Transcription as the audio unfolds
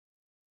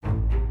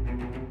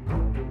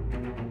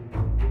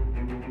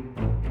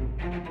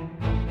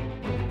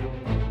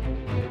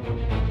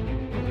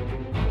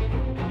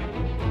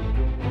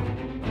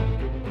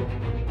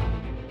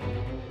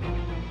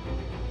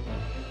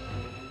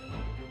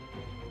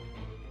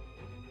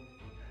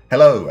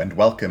Hello and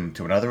welcome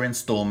to another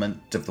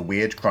installment of the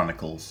Weird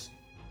Chronicles.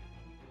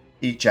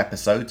 Each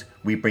episode,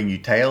 we bring you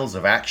tales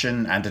of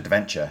action and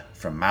adventure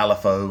from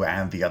Malifaux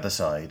and the other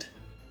side.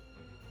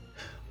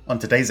 On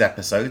today's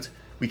episode,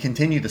 we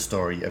continue the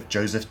story of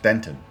Joseph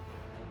Denton,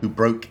 who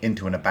broke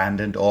into an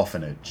abandoned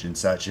orphanage in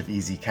search of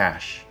easy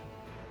cash.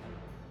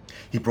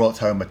 He brought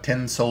home a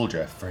tin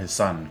soldier for his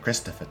son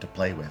Christopher to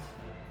play with.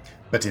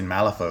 But in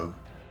Malifaux,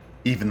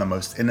 even the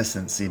most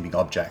innocent-seeming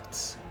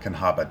objects can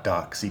harbour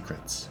dark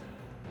secrets.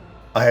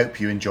 I hope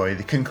you enjoy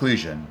the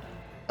conclusion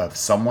of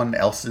Someone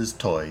Else's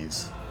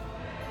Toys.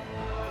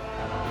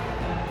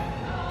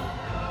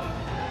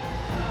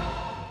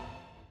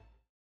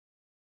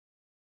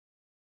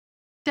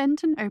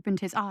 Denton opened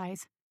his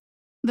eyes.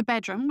 The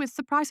bedroom was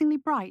surprisingly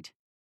bright.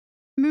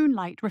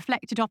 Moonlight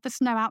reflected off the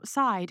snow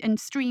outside and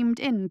streamed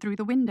in through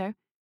the window.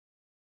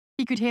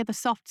 He could hear the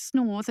soft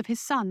snores of his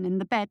son in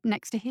the bed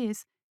next to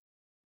his.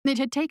 It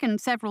had taken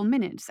several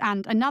minutes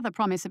and another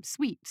promise of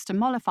sweets to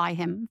mollify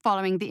him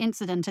following the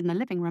incident in the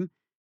living room.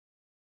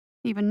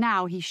 Even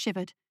now he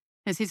shivered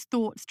as his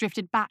thoughts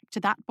drifted back to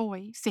that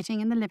boy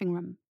sitting in the living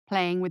room,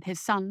 playing with his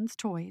son's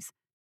toys.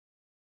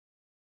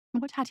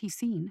 What had he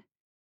seen?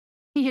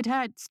 He had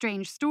heard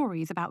strange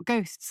stories about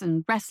ghosts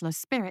and restless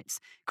spirits,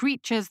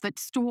 creatures that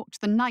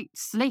stalked the night,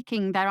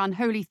 slaking their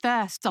unholy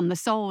thirsts on the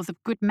souls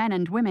of good men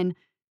and women.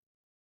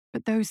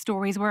 But those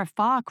stories were a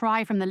far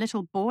cry from the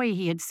little boy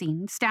he had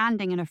seen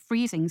standing in a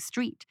freezing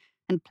street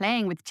and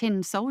playing with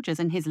tin soldiers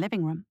in his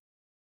living room.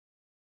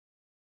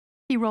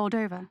 He rolled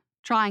over,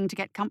 trying to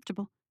get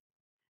comfortable.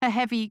 A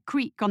heavy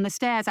creak on the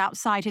stairs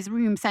outside his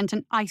room sent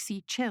an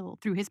icy chill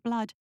through his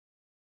blood.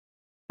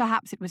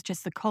 Perhaps it was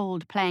just the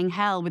cold playing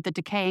hell with the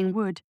decaying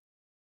wood.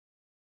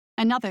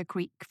 Another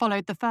creak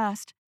followed the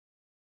first.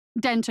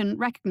 Denton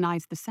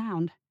recognized the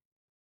sound.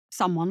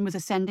 Someone was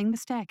ascending the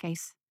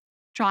staircase,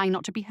 trying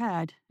not to be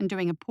heard and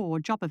doing a poor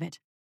job of it.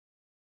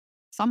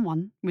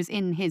 Someone was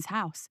in his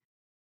house.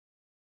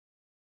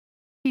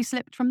 He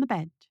slipped from the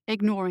bed,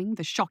 ignoring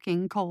the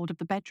shocking cold of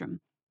the bedroom.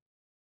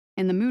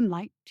 In the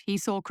moonlight, he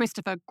saw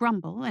Christopher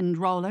grumble and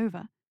roll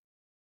over.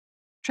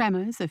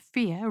 Tremors of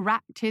fear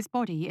racked his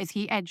body as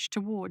he edged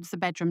towards the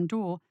bedroom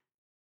door.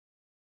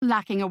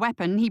 Lacking a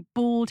weapon, he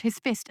balled his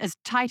fist as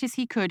tight as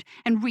he could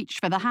and reached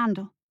for the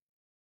handle.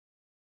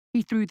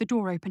 He threw the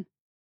door open.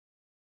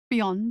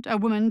 Beyond, a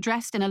woman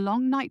dressed in a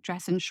long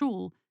nightdress and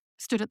shawl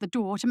stood at the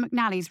door to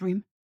McNally's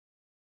room.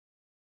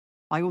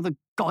 "By all the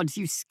gods,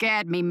 you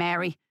scared me,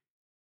 Mary,"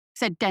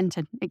 said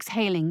Denton,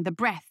 exhaling the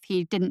breath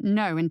he didn't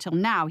know until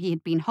now he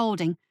had been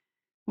holding.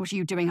 "What are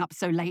you doing up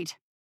so late?"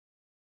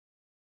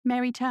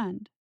 Mary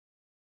turned.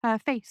 Her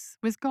face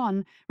was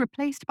gone,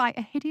 replaced by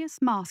a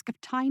hideous mask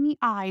of tiny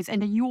eyes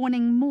and a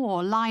yawning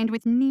maw lined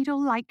with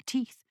needle-like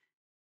teeth.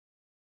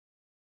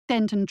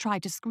 Denton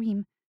tried to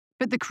scream,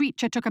 but the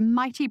creature took a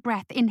mighty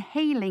breath,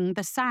 inhaling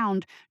the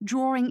sound,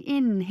 drawing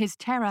in his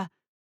terror.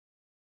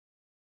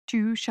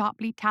 Two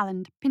sharply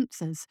taloned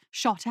pincers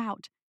shot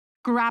out,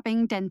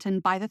 grabbing Denton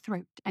by the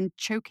throat and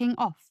choking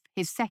off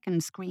his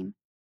second scream.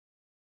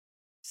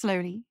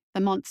 Slowly,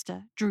 the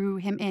monster drew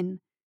him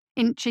in,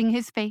 inching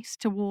his face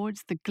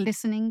towards the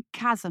glistening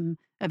chasm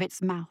of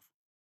its mouth.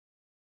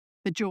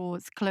 The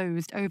jaws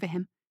closed over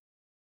him,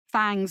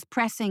 fangs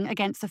pressing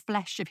against the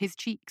flesh of his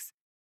cheeks.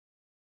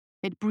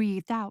 It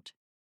breathed out.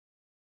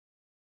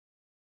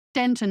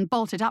 Denton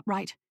bolted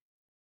upright.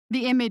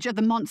 The image of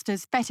the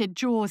monster's fetid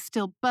jaws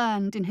still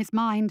burned in his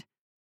mind.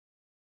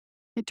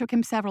 It took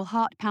him several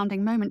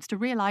heart-pounding moments to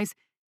realize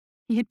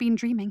he had been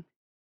dreaming.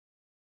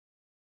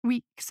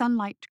 Weak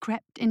sunlight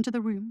crept into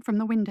the room from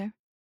the window.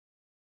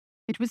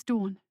 It was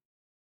dawn.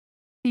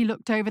 He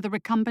looked over the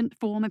recumbent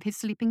form of his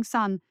sleeping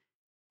son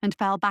and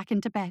fell back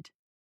into bed,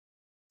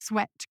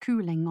 sweat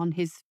cooling on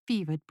his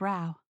fevered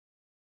brow.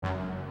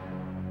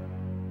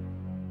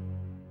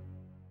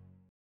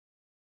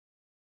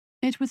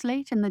 It was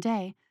late in the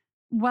day,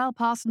 well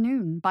past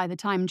noon by the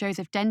time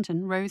Joseph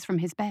Denton rose from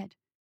his bed.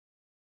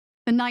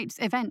 The night's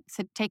events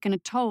had taken a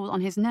toll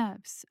on his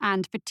nerves,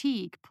 and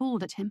fatigue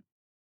pulled at him.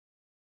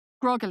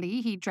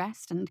 Groggily, he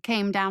dressed and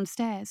came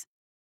downstairs.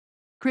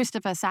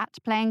 Christopher sat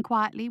playing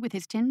quietly with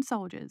his tin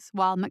soldiers,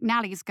 while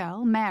McNally's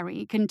girl,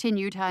 Mary,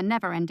 continued her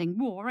never-ending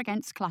war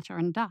against clutter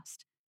and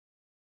dust.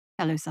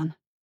 "Hello, son,"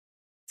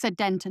 said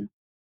Denton.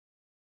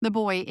 The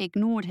boy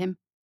ignored him.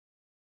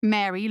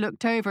 Mary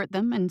looked over at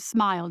them and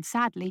smiled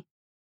sadly.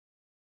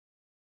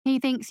 "He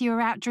thinks you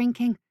were out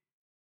drinking,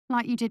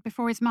 like you did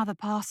before his mother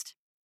passed."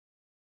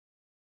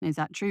 "Is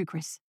that true,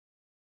 Chris?"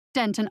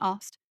 Denton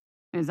asked.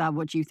 "Is that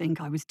what you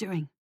think I was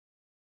doing?"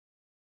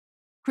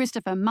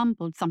 Christopher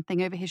mumbled something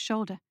over his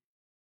shoulder.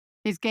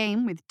 His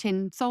game with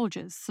tin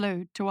soldiers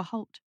slowed to a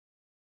halt.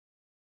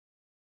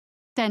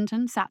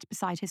 Denton sat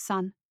beside his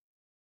son.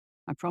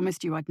 "I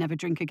promised you I'd never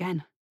drink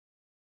again.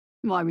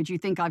 Why would you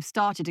think I've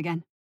started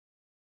again?"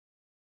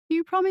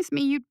 "You promised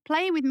me you'd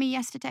play with me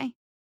yesterday.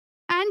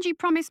 And you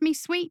promised me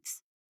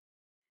sweets.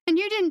 And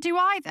you didn't do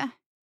either,"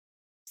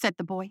 said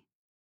the boy.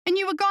 "And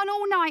you were gone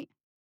all night.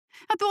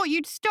 I thought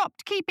you'd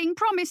stopped keeping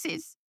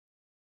promises."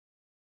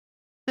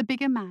 The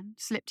bigger man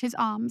slipped his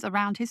arms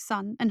around his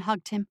son and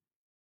hugged him.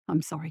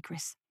 "I'm sorry,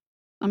 Chris.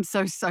 I'm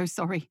so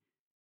sorry.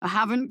 I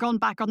haven't gone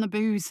back on the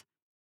booze.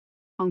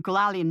 Uncle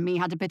Ali and me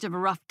had a bit of a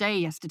rough day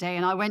yesterday,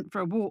 and I went for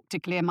a walk to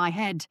clear my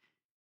head.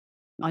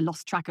 I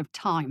lost track of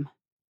time,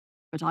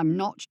 but I'm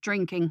not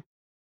drinking."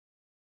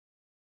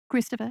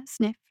 Christopher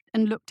sniffed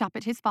and looked up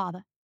at his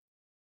father.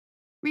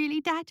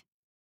 "Really, Dad?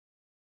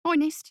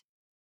 Honest?"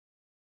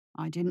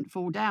 "I didn't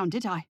fall down,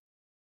 did I?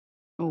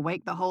 Or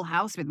wake the whole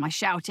house with my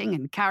shouting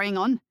and carrying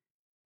on?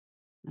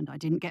 And I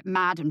didn't get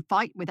mad and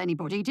fight with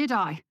anybody, did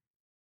I?"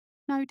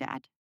 "No,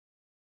 Dad."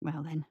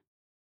 "Well then,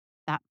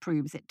 that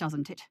proves it,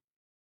 doesn't it?"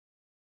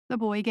 The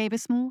boy gave a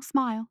small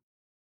smile.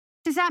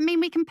 "Does that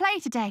mean we can play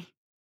today?"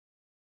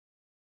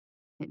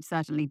 "It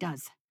certainly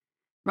does.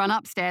 Run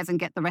upstairs and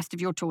get the rest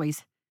of your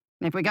toys.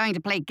 If we're going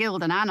to play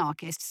guild and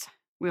anarchists,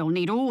 we'll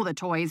need all the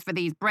toys for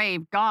these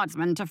brave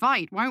guardsmen to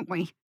fight, won't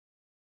we?"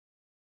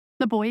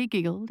 The boy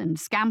giggled and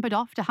scampered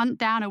off to hunt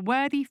down a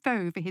worthy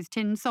foe for his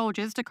tin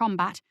soldiers to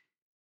combat.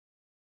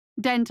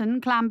 Denton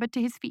clambered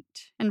to his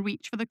feet and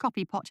reached for the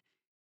coffee pot,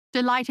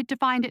 delighted to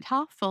find it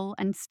half full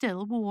and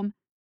still warm.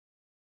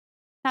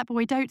 "That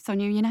boy dotes on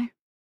you, you know,"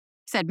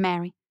 said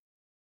Mary.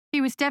 "He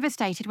was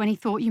devastated when he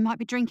thought you might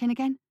be drinking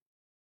again."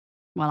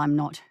 "Well, I'm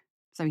not,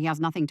 so he has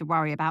nothing to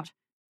worry about."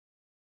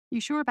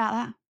 "You sure about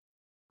that?"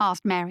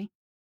 asked Mary.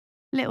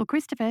 "Little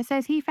Christopher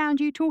says he found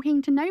you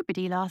talking to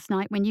nobody last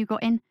night when you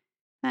got in.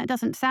 That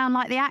doesn't sound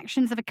like the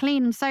actions of a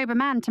clean and sober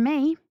man to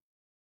me."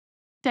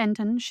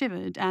 Denton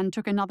shivered and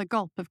took another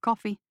gulp of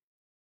coffee.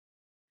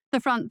 The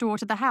front door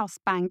to the house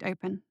banged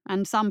open,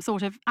 and some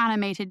sort of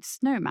animated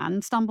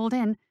snowman stumbled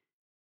in.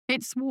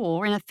 It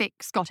swore in a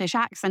thick Scottish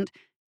accent,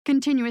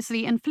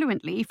 continuously and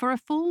fluently for a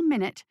full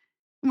minute,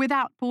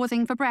 without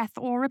pausing for breath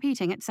or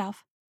repeating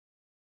itself.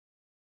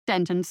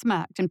 Denton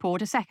smirked and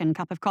poured a second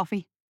cup of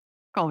coffee.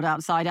 "Cold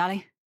outside,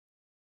 Ali."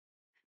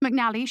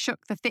 McNally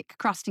shook the thick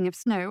crusting of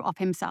snow off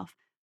himself,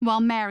 while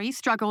Mary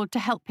struggled to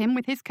help him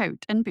with his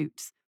coat and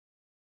boots.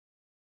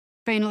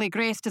 "Finally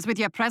graced us with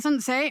your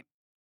presence, eh?"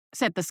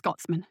 said the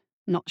Scotsman,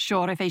 not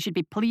sure if he should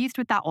be pleased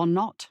with that or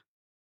not.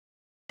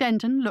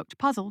 Denton looked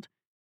puzzled.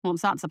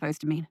 What's that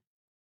supposed to mean?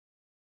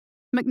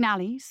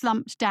 McNally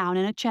slumped down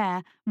in a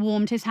chair,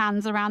 warmed his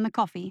hands around the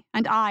coffee,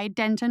 and eyed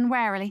Denton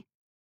warily.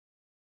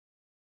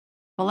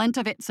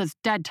 "Valentovitz is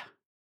dead,"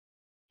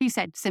 he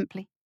said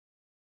simply.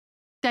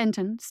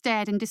 Denton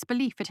stared in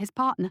disbelief at his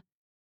partner.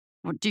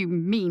 "What do you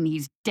mean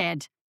he's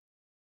dead?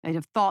 I'd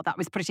have thought that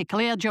was pretty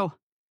clear, Joe.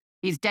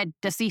 He's dead,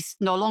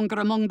 deceased, no longer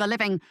among the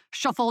living,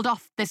 shuffled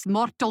off this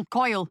mortal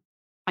coil.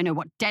 I know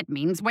what dead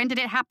means. When did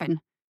it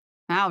happen?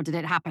 How did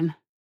it happen?"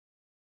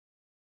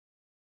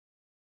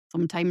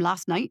 "Sometime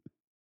last night,"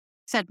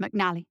 said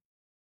McNally.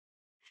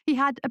 He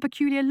had a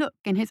peculiar look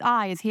in his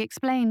eye as he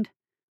explained.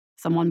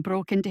 "Someone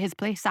broke into his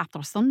place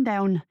after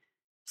sundown,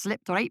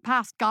 slipped right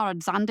past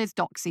guards and his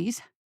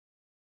doxies.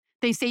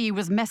 They say he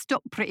was messed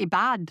up pretty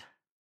bad,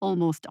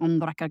 almost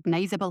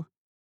unrecognisable.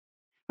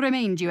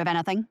 Remind you of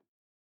anything?"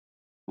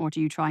 "What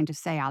are you trying to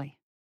say, Ali?"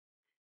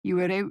 "You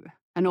were out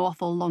an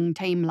awful long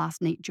time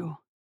last night, Joe.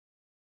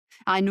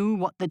 I know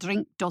what the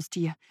drink does to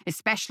you,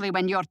 especially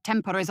when your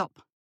temper is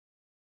up.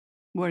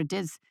 Word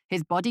is,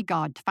 his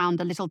bodyguard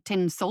found a little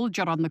tin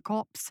soldier on the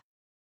corpse,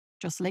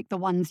 just like the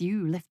ones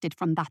you lifted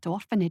from that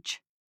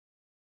orphanage."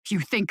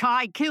 "You think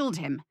I killed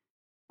him?"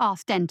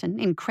 asked Denton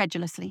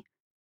incredulously.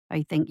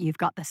 "I think you've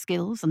got the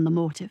skills and the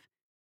motive.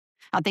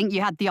 I think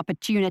you had the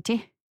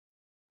opportunity.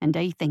 And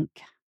I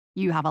think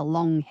you have a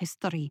long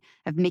history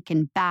of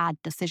making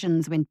bad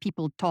decisions when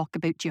people talk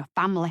about your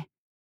family."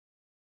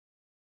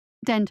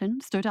 Denton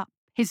stood up,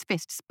 his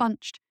fists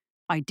bunched.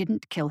 "I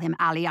didn't kill him,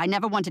 Ali. I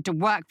never wanted to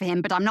work for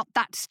him, but I'm not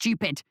that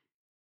stupid."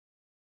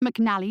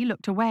 McNally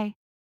looked away.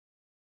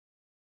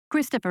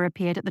 Christopher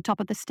appeared at the top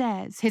of the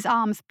stairs, his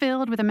arms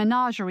filled with a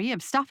menagerie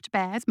of stuffed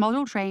bears,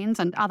 model trains,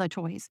 and other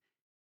toys.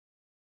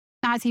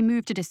 As he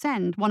moved to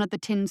descend, one of the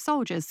tin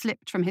soldiers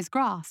slipped from his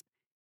grasp.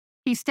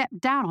 He stepped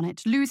down on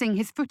it, losing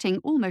his footing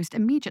almost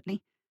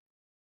immediately.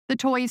 The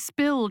toys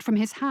spilled from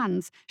his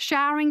hands,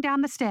 showering down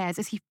the stairs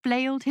as he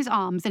flailed his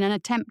arms in an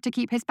attempt to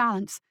keep his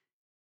balance.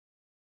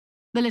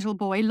 The little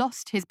boy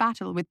lost his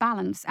battle with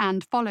balance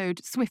and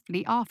followed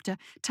swiftly after,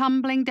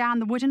 tumbling down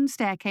the wooden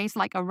staircase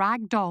like a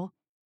rag doll.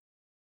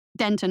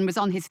 Denton was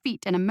on his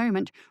feet in a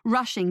moment,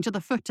 rushing to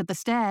the foot of the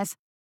stairs.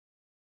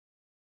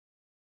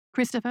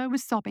 Christopher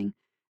was sobbing,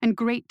 and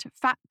great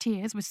fat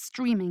tears were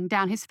streaming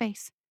down his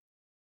face.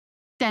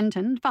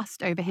 Denton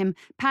fussed over him,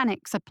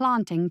 panic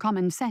supplanting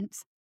common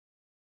sense.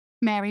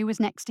 Mary was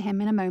next to him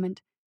in a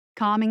moment,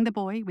 calming the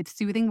boy with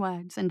soothing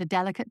words and a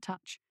delicate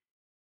touch.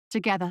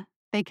 Together,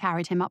 they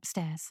carried him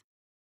upstairs.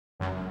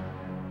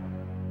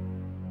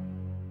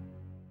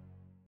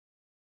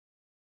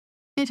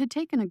 It had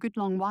taken a good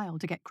long while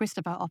to get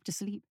Christopher off to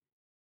sleep.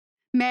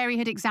 Mary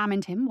had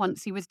examined him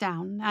once he was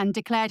down and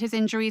declared his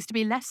injuries to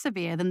be less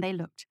severe than they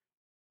looked.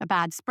 A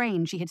bad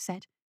sprain, she had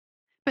said,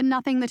 but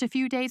nothing that a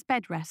few days'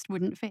 bed rest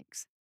wouldn't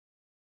fix.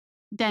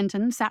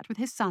 Denton sat with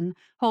his son,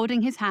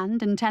 holding his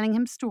hand and telling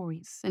him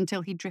stories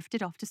until he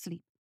drifted off to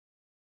sleep.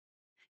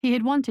 He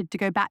had wanted to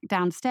go back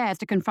downstairs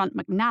to confront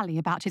McNally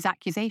about his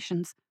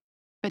accusations,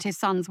 but his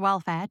son's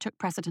welfare took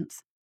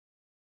precedence.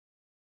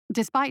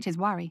 Despite his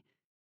worry,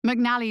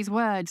 McNally's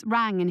words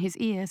rang in his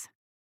ears.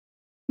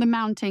 The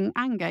mounting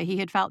anger he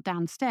had felt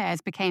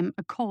downstairs became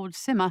a cold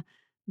simmer,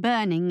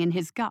 burning in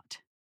his gut.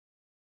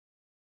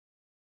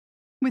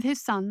 With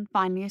his son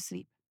finally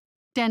asleep,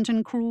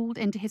 Denton crawled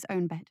into his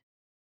own bed.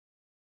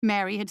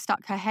 Mary had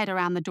stuck her head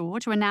around the door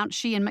to announce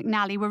she and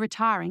McNally were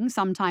retiring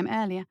some time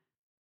earlier.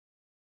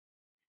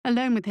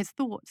 Alone with his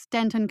thoughts,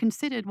 Denton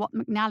considered what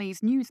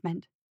McNally's news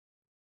meant.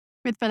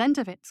 With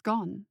Valentovitz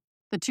gone,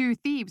 the two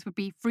thieves would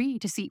be free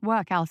to seek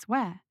work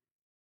elsewhere.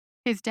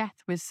 His death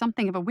was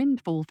something of a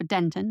windfall for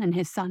Denton and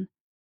his son.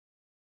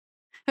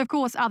 Of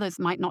course, others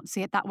might not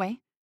see it that way.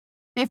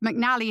 If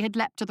McNally had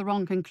leapt to the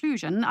wrong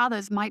conclusion,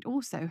 others might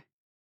also.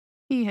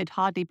 He had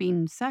hardly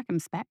been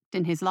circumspect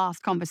in his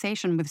last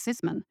conversation with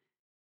Sisman.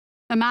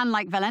 A man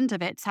like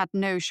Valentovitz had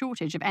no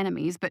shortage of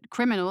enemies, but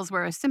criminals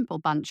were a simple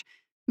bunch,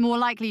 more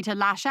likely to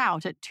lash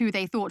out at who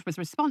they thought was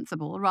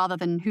responsible rather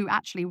than who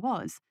actually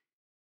was.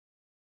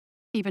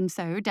 Even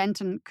so,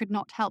 Denton could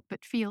not help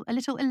but feel a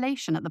little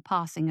elation at the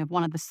passing of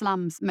one of the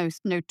slum's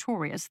most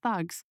notorious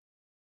thugs.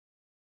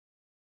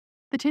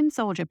 The tin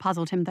soldier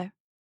puzzled him, though.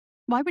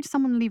 Why would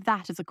someone leave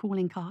that as a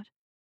calling card?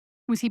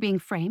 Was he being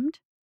framed?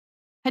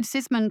 Had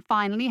Sisman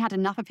finally had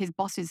enough of his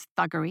boss's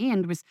thuggery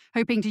and was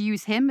hoping to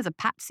use him as a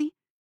patsy?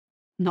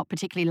 Not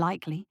particularly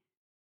likely.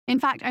 In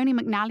fact, only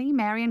McNally,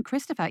 Mary, and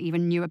Christopher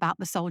even knew about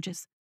the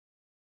soldiers.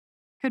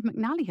 Could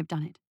McNally have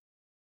done it?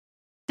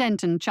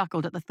 Denton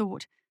chuckled at the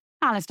thought.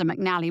 Alistair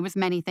McNally was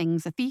many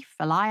things, a thief,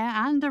 a liar,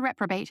 and a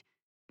reprobate,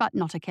 but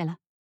not a killer.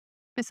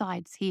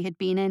 Besides, he had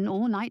been in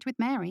all night with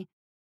Mary.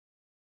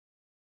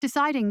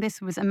 Deciding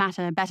this was a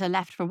matter better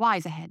left for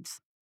wiser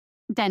heads,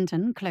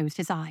 Denton closed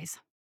his eyes.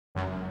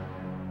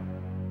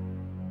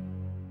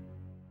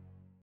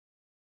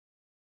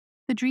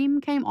 The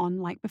dream came on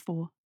like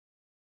before.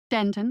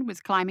 Denton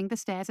was climbing the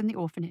stairs in the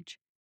orphanage.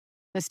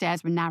 The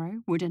stairs were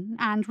narrow, wooden,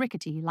 and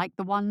rickety like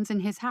the ones in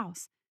his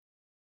house.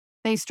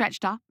 They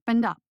stretched up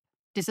and up,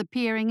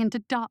 disappearing into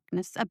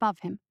darkness above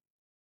him.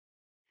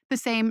 The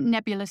same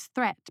nebulous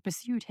threat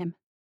pursued him.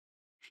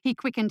 He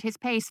quickened his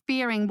pace,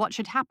 fearing what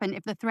should happen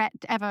if the threat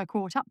ever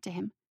caught up to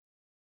him.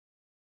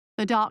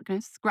 The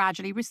darkness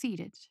gradually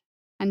receded,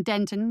 and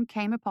Denton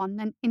came upon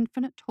an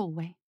infinite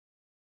hallway.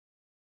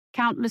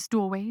 Countless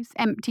doorways,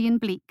 empty and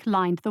bleak,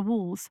 lined the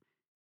walls.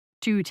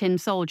 2 tin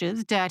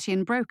soldiers, dirty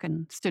and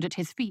broken, stood at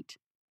his feet.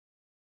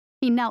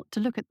 He knelt to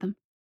look at them.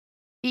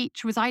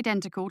 Each was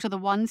identical to the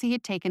ones he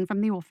had taken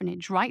from the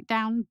orphanage, right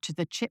down to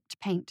the chipped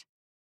paint.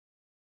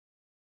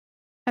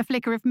 A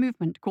flicker of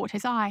movement caught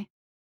his eye.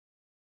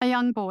 A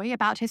young boy,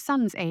 about his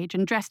son's age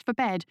and dressed for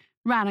bed,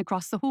 ran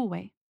across the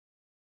hallway.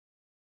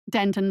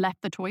 Denton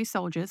left the toy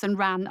soldiers and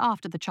ran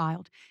after the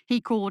child. He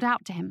called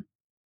out to him.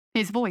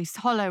 His voice,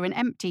 hollow and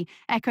empty,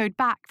 echoed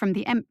back from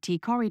the empty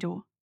corridor.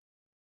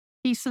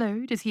 He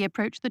slowed as he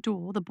approached the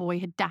door the boy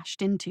had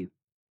dashed into.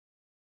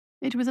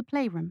 It was a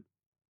playroom.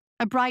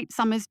 A bright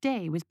summer's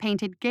day was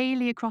painted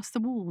gaily across the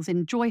walls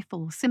in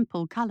joyful,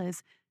 simple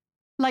colours,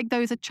 like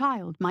those a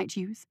child might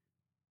use.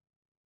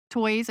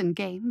 Toys and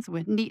games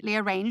were neatly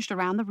arranged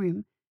around the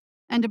room,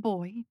 and a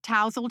boy,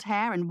 tousled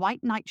hair and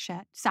white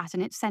nightshirt, sat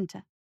in its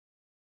centre.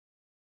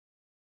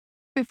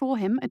 Before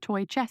him, a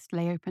toy chest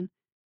lay open,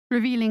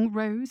 revealing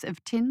rows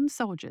of tin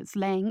soldiers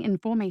laying in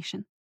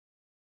formation.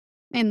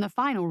 In the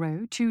final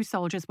row, 2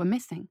 soldiers were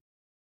missing.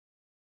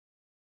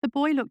 The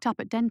boy looked up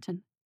at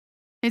Denton.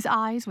 His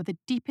eyes were the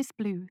deepest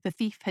blue the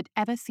thief had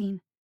ever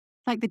seen,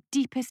 like the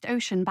deepest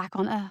ocean back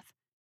on Earth.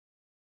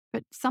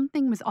 But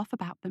something was off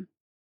about them.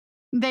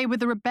 They were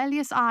the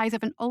rebellious eyes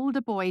of an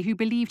older boy who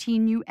believed he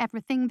knew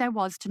everything there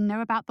was to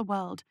know about the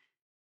world,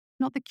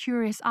 not the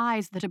curious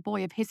eyes that a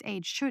boy of his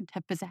age should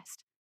have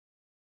possessed.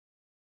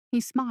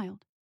 He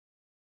smiled.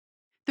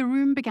 The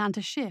room began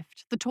to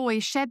shift. The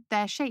toys shed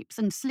their shapes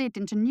and slid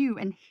into new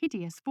and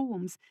hideous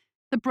forms.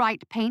 The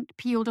bright paint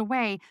peeled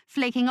away,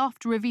 flaking off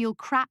to reveal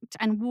cracked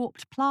and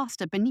warped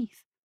plaster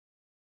beneath.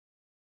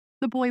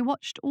 The boy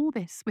watched all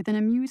this with an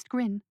amused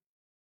grin,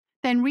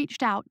 then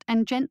reached out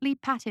and gently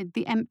patted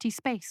the empty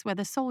space where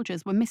the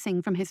soldiers were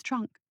missing from his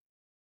trunk.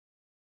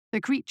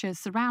 The creatures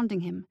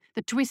surrounding him,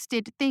 the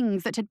twisted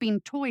things that had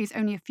been toys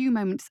only a few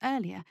moments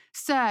earlier,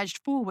 surged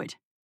forward.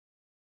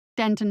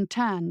 Denton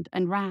turned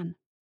and ran.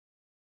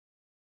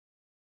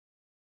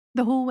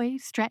 The hallway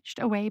stretched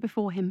away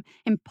before him,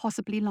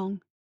 impossibly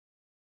long.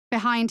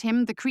 Behind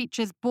him, the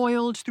creatures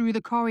boiled through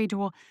the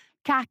corridor,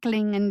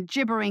 cackling and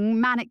gibbering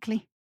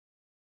manically.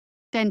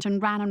 Denton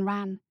ran and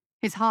ran,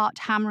 his heart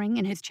hammering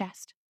in his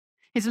chest.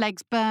 His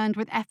legs burned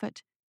with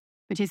effort,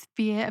 but his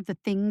fear of the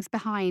things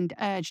behind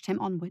urged him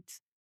onwards.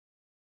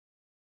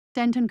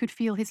 Denton could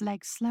feel his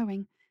legs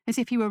slowing, as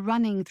if he were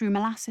running through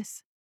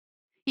molasses.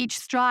 Each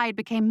stride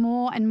became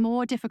more and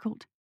more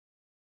difficult.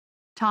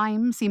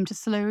 Time seemed to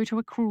slow to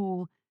a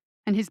crawl,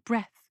 and his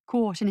breath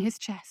caught in his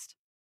chest.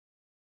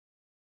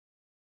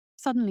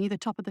 Suddenly the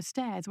top of the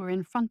stairs were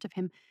in front of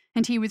him,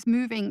 and he was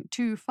moving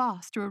too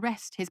fast to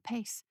arrest his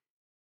pace.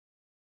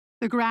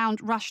 The ground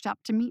rushed up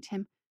to meet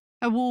him,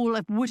 a wall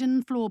of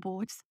wooden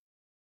floorboards.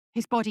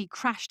 His body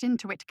crashed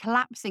into it,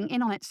 collapsing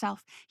in on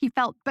itself. He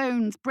felt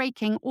bones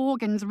breaking,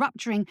 organs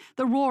rupturing,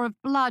 the roar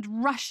of blood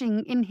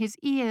rushing in his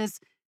ears.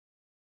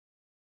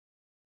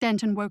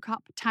 Denton woke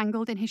up,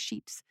 tangled in his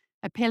sheets,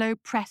 a pillow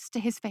pressed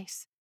to his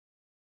face.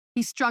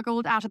 He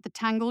struggled out of the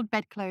tangled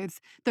bedclothes,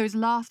 those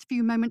last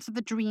few moments of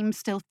the dream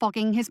still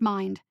fogging his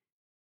mind.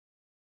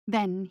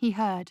 Then he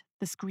heard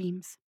the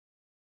screams.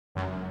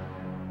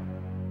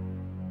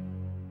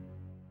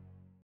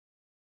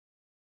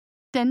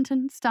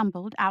 Denton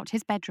stumbled out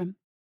his bedroom.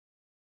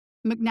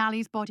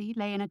 McNally's body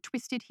lay in a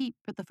twisted heap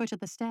at the foot of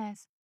the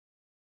stairs.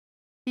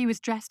 He was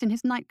dressed in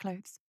his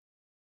nightclothes,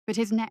 but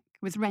his neck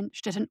was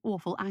wrenched at an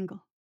awful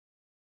angle.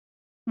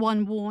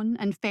 One worn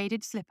and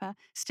faded slipper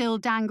still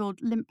dangled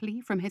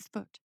limply from his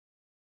foot.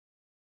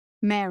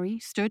 Mary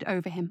stood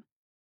over him,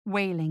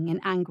 wailing in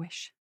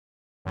anguish.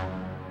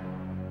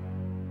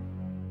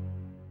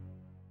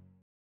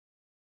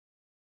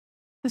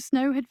 The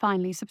snow had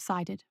finally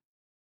subsided.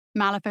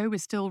 Malifaux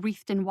was still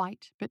wreathed in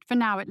white, but for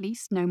now at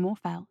least no more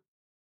fell.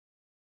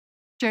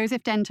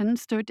 Joseph Denton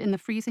stood in the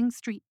freezing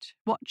street,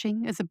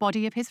 watching as the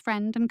body of his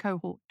friend and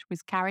cohort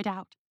was carried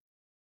out.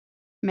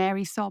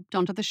 Mary sobbed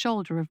onto the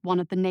shoulder of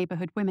one of the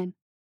neighborhood women.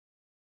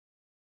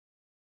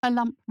 A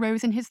lump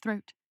rose in his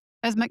throat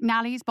as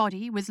McNally's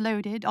body was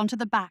loaded onto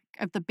the back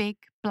of the big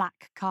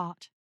black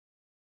cart.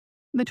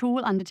 The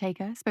tall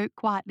undertaker spoke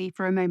quietly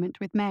for a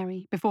moment with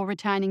Mary before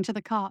returning to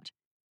the cart.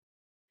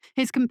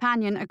 His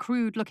companion, a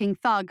crude-looking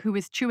thug who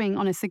was chewing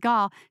on a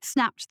cigar,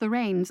 snapped the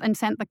reins and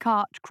sent the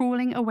cart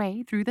crawling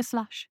away through the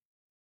slush.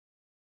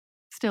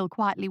 Still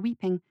quietly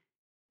weeping,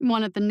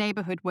 one of the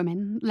neighborhood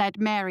women led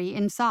Mary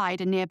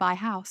inside a nearby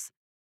house.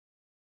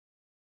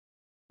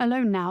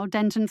 Alone now,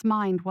 Denton's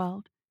mind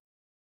whirled.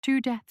 2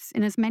 deaths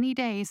in as many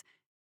days,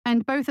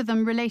 and both of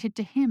them related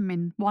to him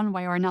in one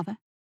way or another.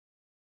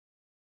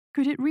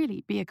 Could it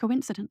really be a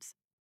coincidence?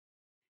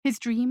 His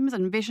dreams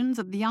and visions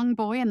of the young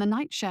boy in the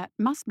nightshirt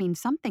must mean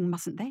something,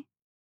 mustn't they?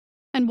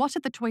 And what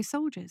of the toy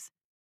soldiers?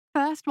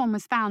 First one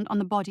was found on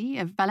the body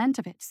of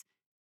Valentovitz,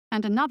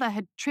 and another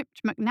had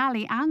tripped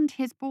McNally and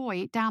his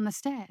boy down the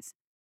stairs.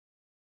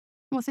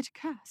 Was it a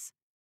curse?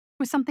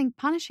 Was something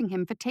punishing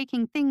him for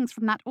taking things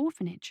from that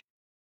orphanage?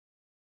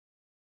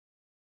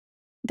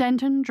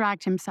 Denton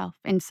dragged himself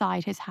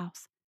inside his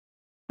house.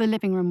 The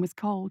living room was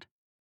cold.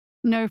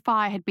 No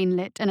fire had been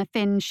lit, and a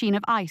thin sheen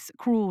of ice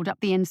crawled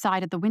up the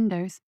inside of the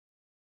windows.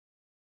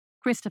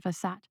 Christopher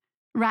sat,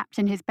 wrapped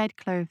in his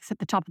bedclothes at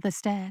the top of the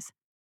stairs.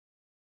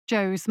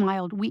 Joe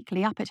smiled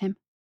weakly up at him.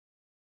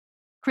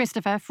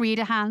 Christopher freed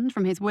a hand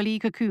from his woolly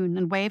cocoon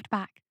and waved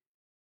back.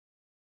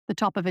 The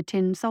top of a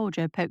tin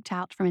soldier poked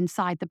out from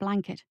inside the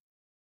blanket.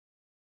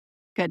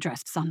 "Get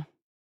dressed, son,"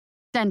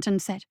 Denton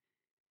said.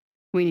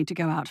 "We need to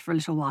go out for a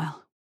little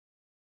while."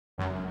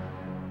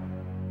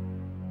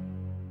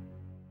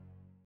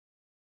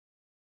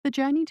 The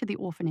journey to the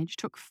orphanage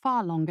took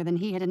far longer than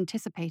he had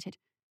anticipated.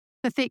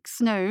 The thick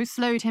snow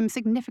slowed him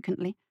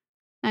significantly,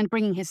 and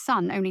bringing his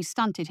son only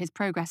stunted his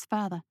progress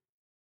further.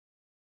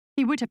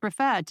 He would have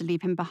preferred to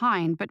leave him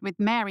behind, but with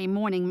Mary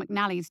mourning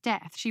McNally's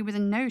death, she was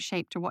in no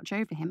shape to watch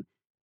over him,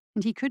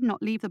 and he could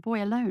not leave the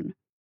boy alone.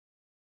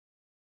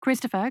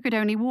 Christopher could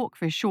only walk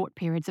for short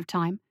periods of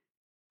time.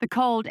 The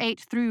cold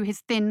ate through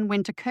his thin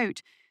winter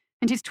coat,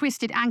 and his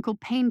twisted ankle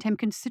pained him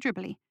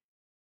considerably.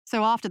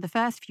 So after the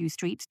first few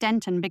streets,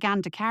 Denton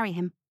began to carry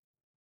him.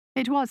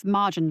 It was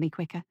marginally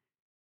quicker,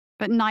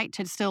 but night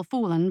had still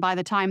fallen by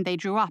the time they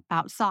drew up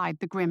outside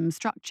the grim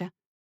structure.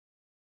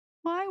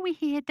 "Why are we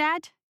here,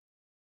 Dad?"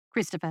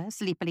 Christopher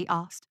sleepily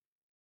asked.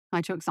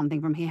 "I took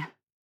something from here,"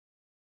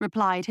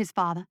 replied his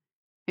father.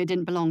 "It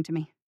didn't belong to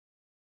me,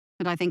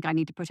 but I think I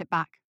need to put it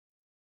back."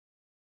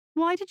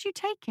 "Why did you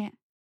take it?"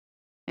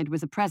 "It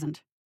was a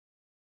present."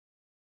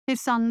 His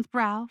son's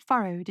brow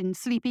furrowed in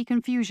sleepy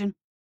confusion.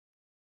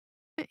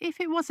 "But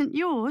if it wasn't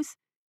yours,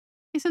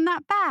 isn't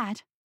that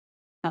bad?"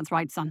 "That's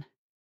right, son.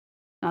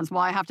 That's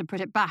why I have to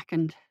put it back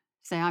and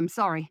say I'm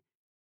sorry."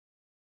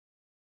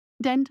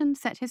 Denton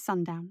set his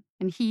son down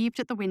and heaved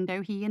at the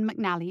window he and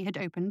McNally had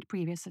opened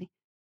previously.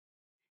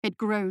 It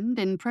groaned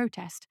in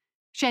protest,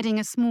 shedding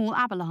a small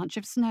avalanche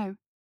of snow.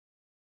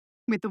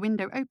 With the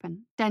window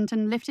open,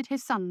 Denton lifted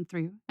his son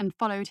through and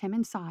followed him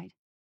inside.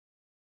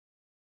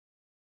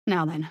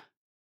 "Now then,"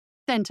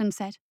 Denton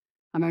said,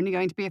 "I'm only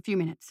going to be a few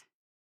minutes.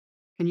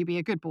 Can you be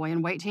a good boy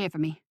and wait here for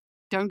me?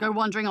 Don't go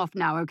wandering off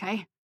now,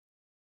 okay?"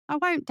 "I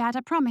won't, Dad,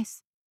 I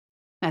promise."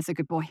 "That's a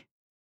good boy."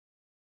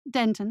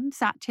 Denton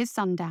sat his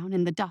son down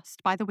in the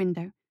dust by the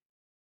window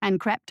and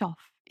crept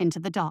off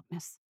into the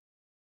darkness.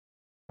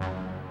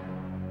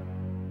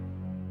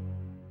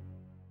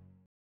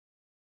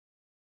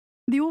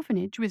 The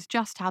orphanage was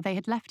just how they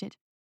had left it.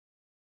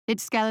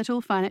 Its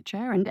skeletal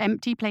furniture and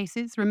empty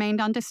places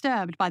remained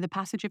undisturbed by the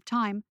passage of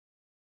time.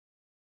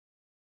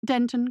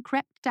 Denton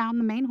crept down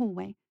the main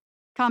hallway,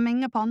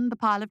 coming upon the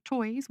pile of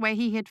toys where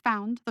he had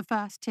found the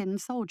first tin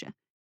soldier.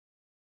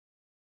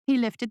 He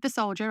lifted the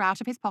soldier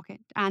out of his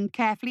pocket and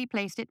carefully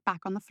placed it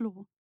back on the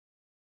floor.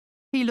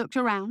 He looked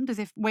around as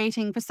if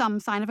waiting for some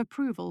sign of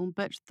approval,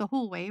 but the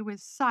hallway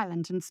was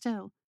silent and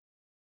still.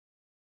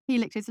 He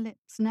licked his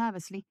lips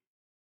nervously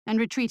and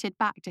retreated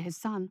back to his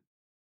son.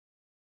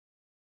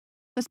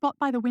 The spot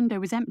by the window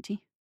was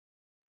empty.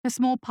 A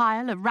small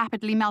pile of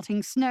rapidly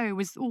melting snow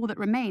was all that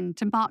remained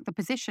to mark the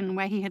position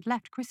where he had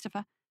left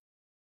Christopher.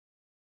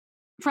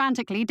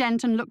 Frantically,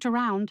 Denton looked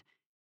around.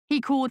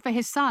 He called for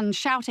his son,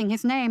 shouting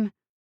his name.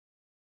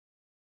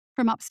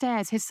 From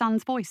upstairs, his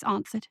son's voice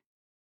answered.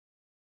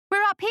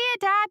 "We're up here,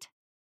 Dad!"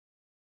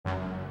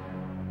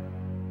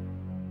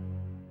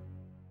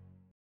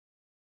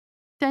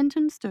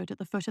 Denton stood at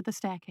the foot of the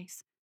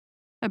staircase.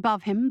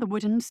 Above him, the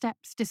wooden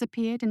steps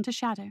disappeared into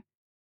shadow.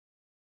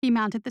 He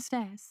mounted the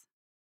stairs.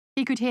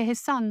 He could hear his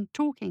son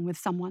talking with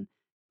someone,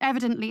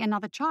 evidently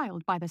another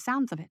child by the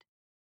sounds of it.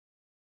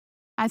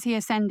 As he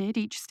ascended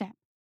each step,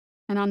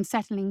 an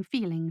unsettling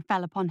feeling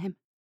fell upon him.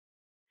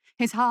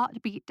 His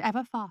heart beat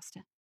ever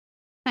faster,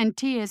 and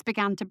tears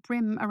began to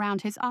brim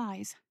around his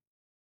eyes.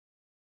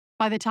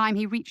 By the time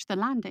he reached the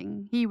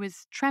landing, he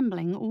was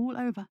trembling all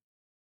over.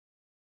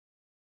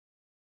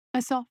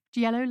 A soft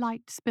yellow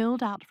light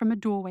spilled out from a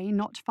doorway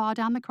not far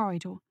down the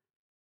corridor,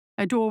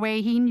 a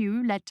doorway he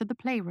knew led to the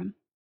playroom.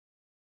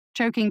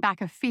 Choking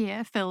back a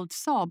fear-filled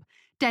sob,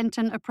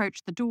 Denton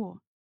approached the door.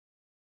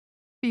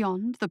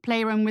 Beyond, the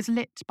playroom was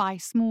lit by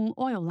small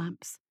oil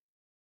lamps.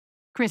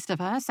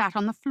 Christopher sat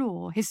on the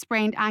floor, his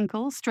sprained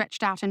ankle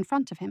stretched out in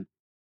front of him.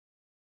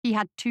 He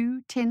had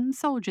 2 tin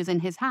soldiers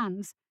in his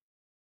hands.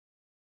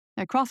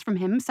 Across from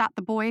him sat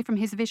the boy from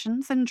his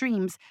visions and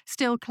dreams,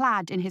 still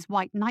clad in his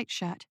white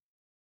nightshirt.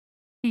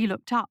 He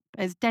looked up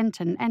as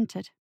Denton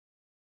entered.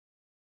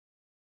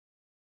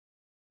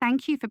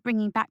 "Thank you for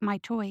bringing back my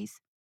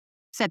toys,"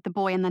 said the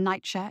boy in the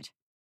nightshirt.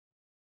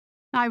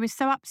 "I was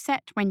so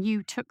upset when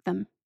you took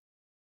them."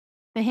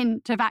 The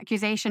hint of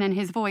accusation in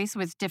his voice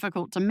was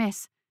difficult to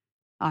miss.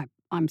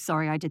 I'm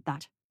sorry I did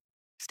that,"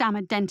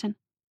 stammered Denton.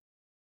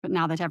 "But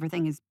now that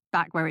everything is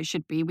back where it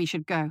should be, we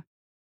should go."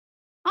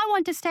 "I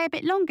want to stay a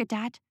bit longer,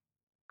 Dad,"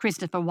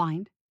 Christopher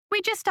whined.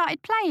 "We just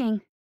started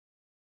playing."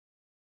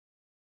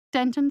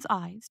 Denton's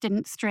eyes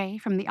didn't stray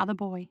from the other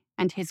boy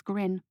and his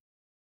grin.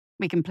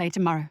 "We can play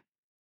tomorrow.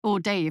 All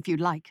day if you'd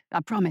like,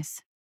 I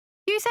promise."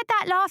 "You said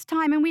that last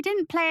time and we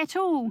didn't play at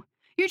all.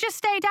 You just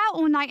stayed out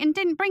all night and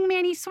didn't bring me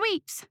any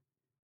sweets."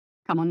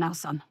 "Come on now,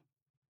 son."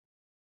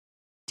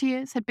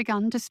 Tears had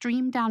begun to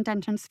stream down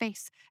Denton's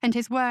face, and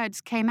his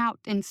words came out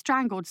in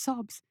strangled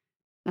sobs.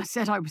 "I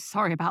said I was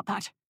sorry about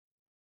that.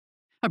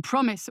 I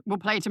promise we'll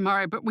play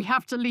tomorrow, but we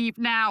have to leave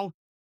now."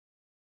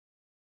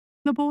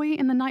 The boy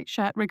in the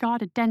nightshirt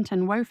regarded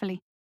Denton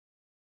woefully.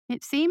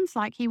 "It seems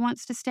like he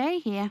wants to stay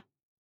here.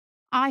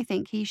 I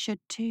think he should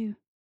too."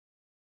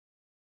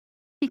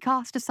 He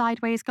cast a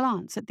sideways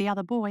glance at the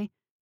other boy,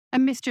 a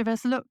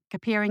mischievous look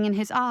appearing in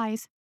his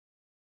eyes.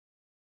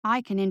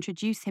 "I can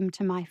introduce him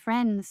to my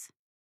friends."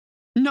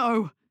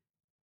 "No!"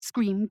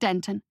 screamed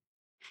Denton.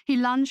 He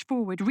lunged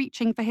forward,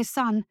 reaching for his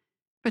son,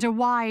 but a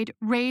wide,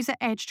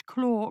 razor-edged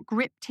claw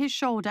gripped his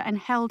shoulder and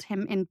held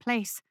him in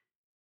place.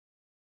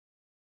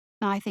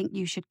 "I think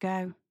you should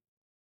go,"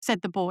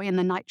 said the boy in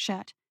the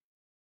nightshirt.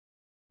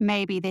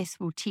 "Maybe this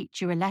will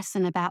teach you a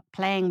lesson about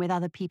playing with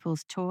other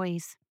people's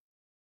toys."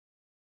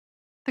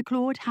 The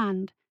clawed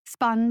hand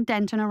spun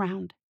Denton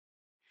around.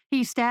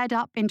 He stared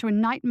up into a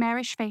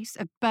nightmarish face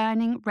of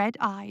burning red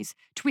eyes,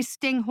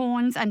 twisting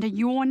horns, and a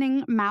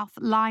yawning mouth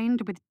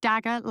lined with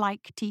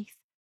dagger-like teeth.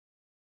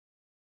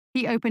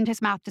 He opened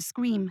his mouth to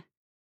scream.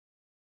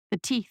 The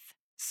teeth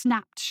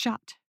snapped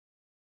shut.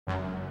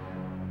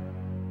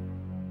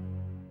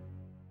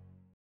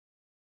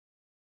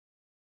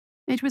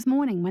 It was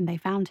morning when they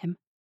found him.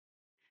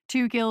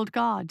 2 guild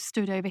guards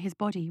stood over his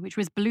body, which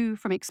was blue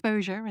from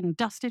exposure and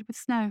dusted with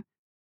snow.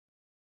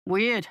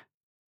 "Weird,"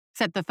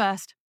 said the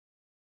first.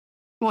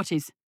 "What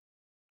is?"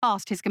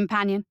 asked his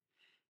companion.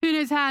 "In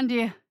his hand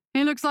here.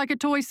 He looks like a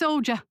toy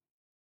soldier."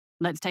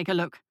 "Let's take a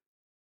look."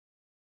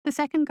 The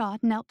second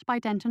guard knelt by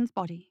Denton's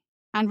body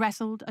and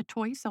wrestled a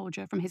toy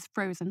soldier from his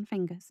frozen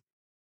fingers.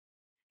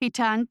 He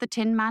turned the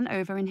tin man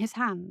over in his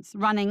hands,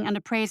 running an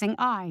appraising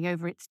eye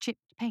over its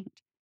chipped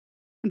paint,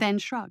 then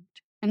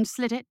shrugged and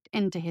slid it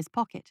into his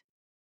pocket.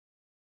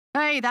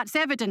 "Hey, that's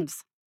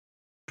evidence,"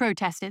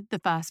 protested the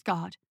first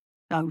guard.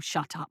 "Oh,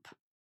 shut up,"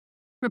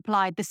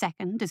 replied the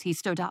second as he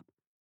stood up.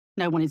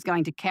 "No one is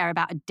going to care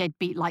about a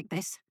deadbeat like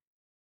this.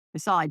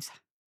 Besides, I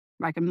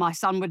reckon my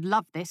son would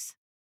love this."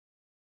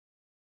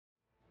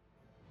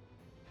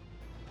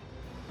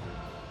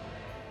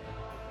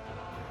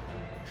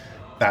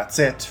 That's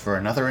it for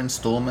another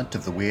installment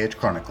of the Weird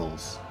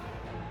Chronicles.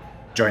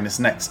 Join us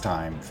next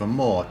time for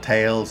more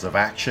tales of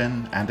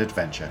action and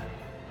adventure.